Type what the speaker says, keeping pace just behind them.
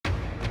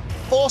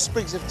4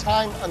 sprigs of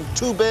thyme and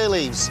 2 bay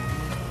leaves.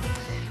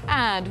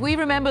 And we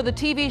remember the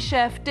TV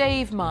chef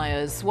Dave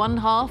Myers, one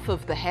half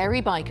of the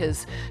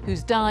Hairybikers,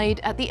 who's died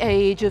at the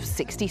age of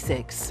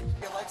 66.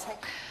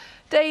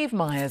 Dave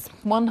Myers,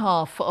 one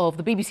half of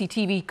the BBC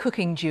TV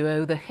cooking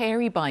duo the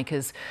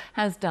Hairybikers,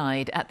 has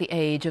died at the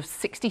age of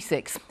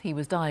 66. He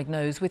was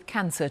diagnosed with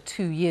cancer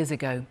 2 years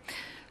ago.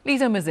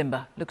 Lizo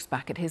Mazimba looks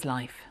back at his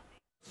life.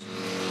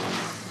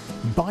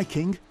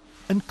 Biking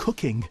and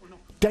cooking,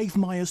 Dave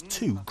Myers'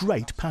 two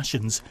great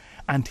passions,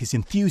 and his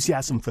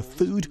enthusiasm for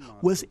food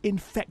was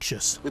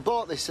infectious. We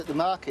bought this at the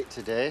market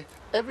today.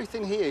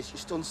 Everything here is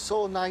just done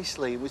so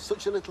nicely with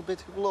such a little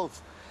bit of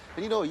love.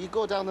 And you know, you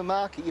go down the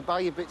market, you buy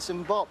your bits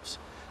and bops,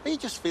 and you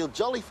just feel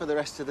jolly for the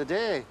rest of the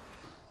day.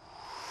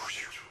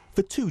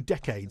 For 2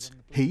 decades,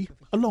 he,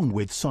 along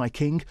with Cy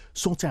King,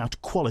 sought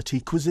out quality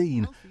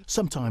cuisine,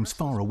 sometimes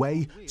far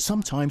away,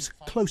 sometimes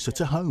closer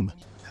to home.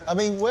 I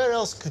mean, where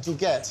else could you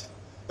get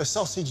a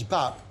sausage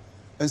bap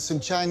and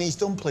some Chinese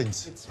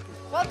dumplings?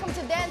 Welcome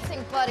to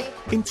dancing, buddy.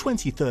 In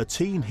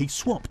 2013, he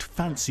swapped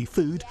fancy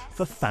food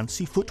for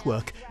fancy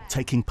footwork,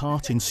 taking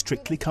part in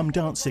Strictly Come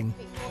Dancing.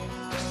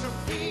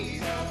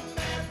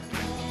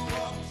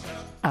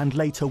 And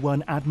later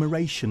won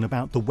admiration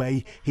about the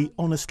way he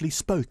honestly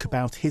spoke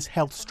about his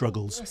health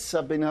struggles. Yes,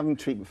 I've been having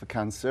treatment for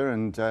cancer,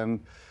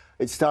 and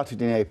it started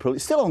in April.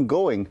 It's still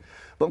ongoing,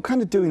 but I'm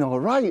kind of doing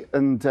all right.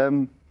 And,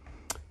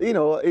 you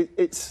know,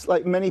 it's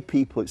like many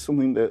people, it's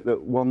something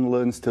that one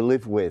learns to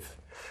live with.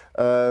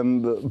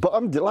 But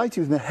I'm delighted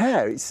with my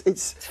hair. It's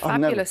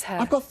fabulous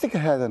hair. I've got thicker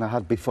hair than I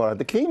had before I had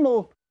the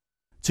chemo.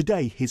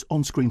 Today, his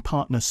on-screen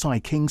partner, Cy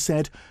King,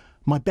 said,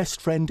 "My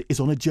best friend is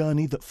on a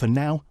journey that for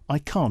now I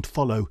can't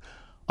follow.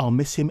 I'll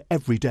miss him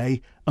every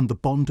day and the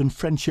bond and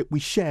friendship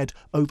we shared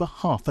over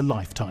half a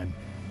lifetime."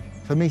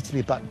 For me to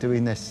be back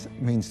doing this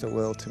means the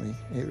world to me.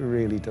 It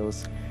really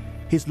does.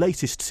 His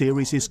latest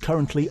series is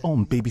currently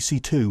on BBC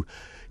Two,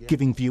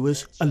 giving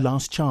viewers a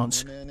last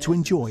chance to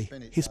enjoy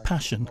his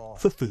passion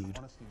for food.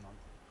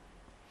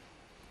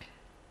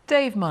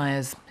 Dave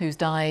Myers, who's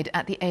died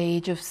at the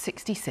age of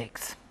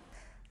 66.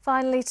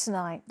 Finally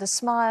tonight, the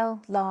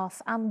smile,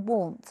 laugh and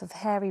warmth of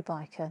hairy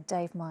biker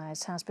Dave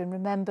Myers has been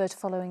remembered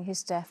following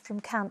his death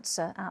from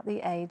cancer at the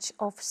age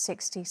of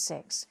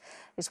 66.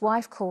 His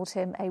wife called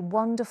him a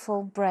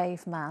wonderful,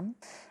 brave man,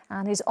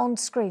 and his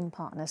on-screen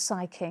partner,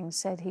 Cy King,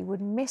 said he would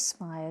miss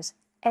Myers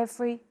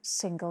every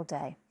single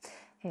day.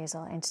 Here's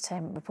our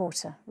entertainment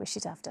reporter,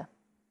 Rishi Davda.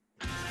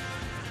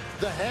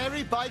 The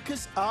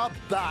Hairybikers are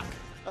back.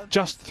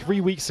 Just 3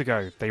 weeks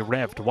ago, they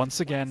revved once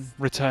again,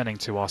 returning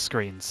to our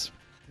screens.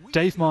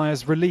 Dave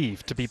Myers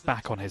relieved to be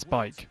back on his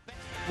bike.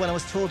 When I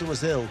was told I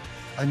was ill,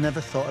 I never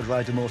thought I'd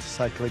ride a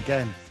motorcycle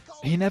again.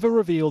 He never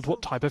revealed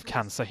what type of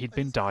cancer he'd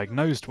been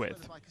diagnosed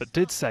with, but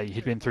did say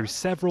he'd been through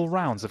several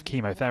rounds of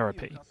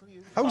chemotherapy.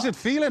 How's it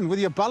feeling with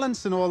your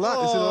balance and all that?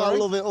 Is it all right? I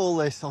love it, all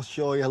this. I'll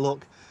show you,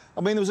 look.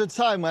 I mean, there was a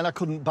time when I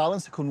couldn't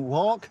balance, I couldn't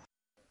walk.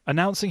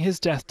 Announcing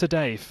his death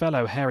today,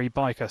 fellow hairy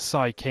biker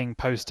Cy King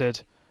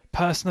posted,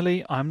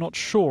 "Personally, I'm not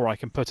sure I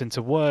can put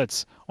into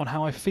words on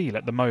how I feel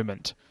at the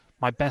moment.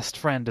 My best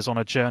friend is on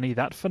a journey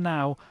that, for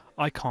now,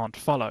 I can't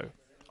follow.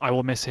 I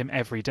will miss him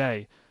every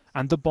day,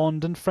 and the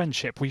bond and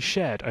friendship we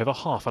shared over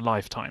half a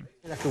lifetime."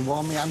 I can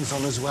warm my hands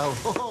on as well.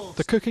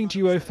 The cooking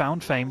duo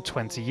found fame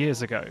 20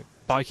 years ago,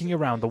 biking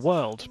around the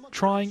world,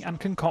 trying and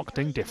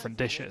concocting different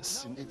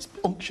dishes. It's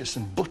unctuous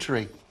and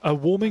buttery. A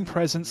warming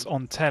presence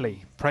on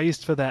telly,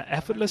 praised for their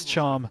effortless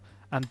charm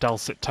and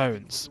dulcet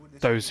tones.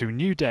 Those who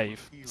knew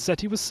Dave said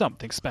he was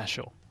something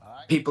special.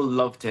 People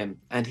loved him,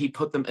 and he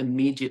put them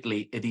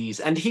immediately at ease.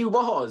 And he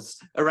was,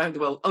 around the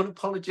world,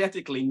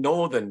 unapologetically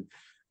northern,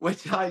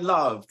 which I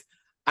loved.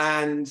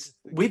 And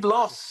we've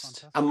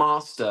lost a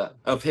master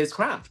of his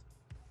craft.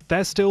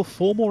 There's still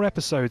 4 more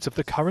episodes of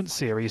the current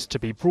series to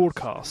be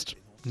broadcast,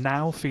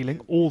 now feeling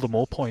all the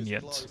more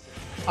poignant.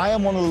 I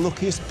am one of the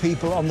luckiest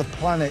people on the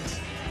planet,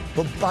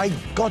 but by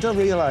God I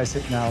realise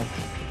it now.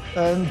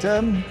 And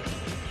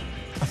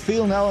I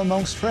feel now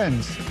amongst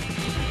friends.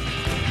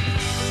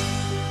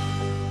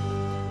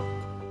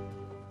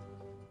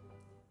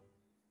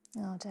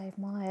 Oh, Dave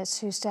Myers,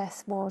 whose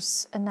death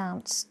was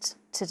announced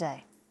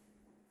today.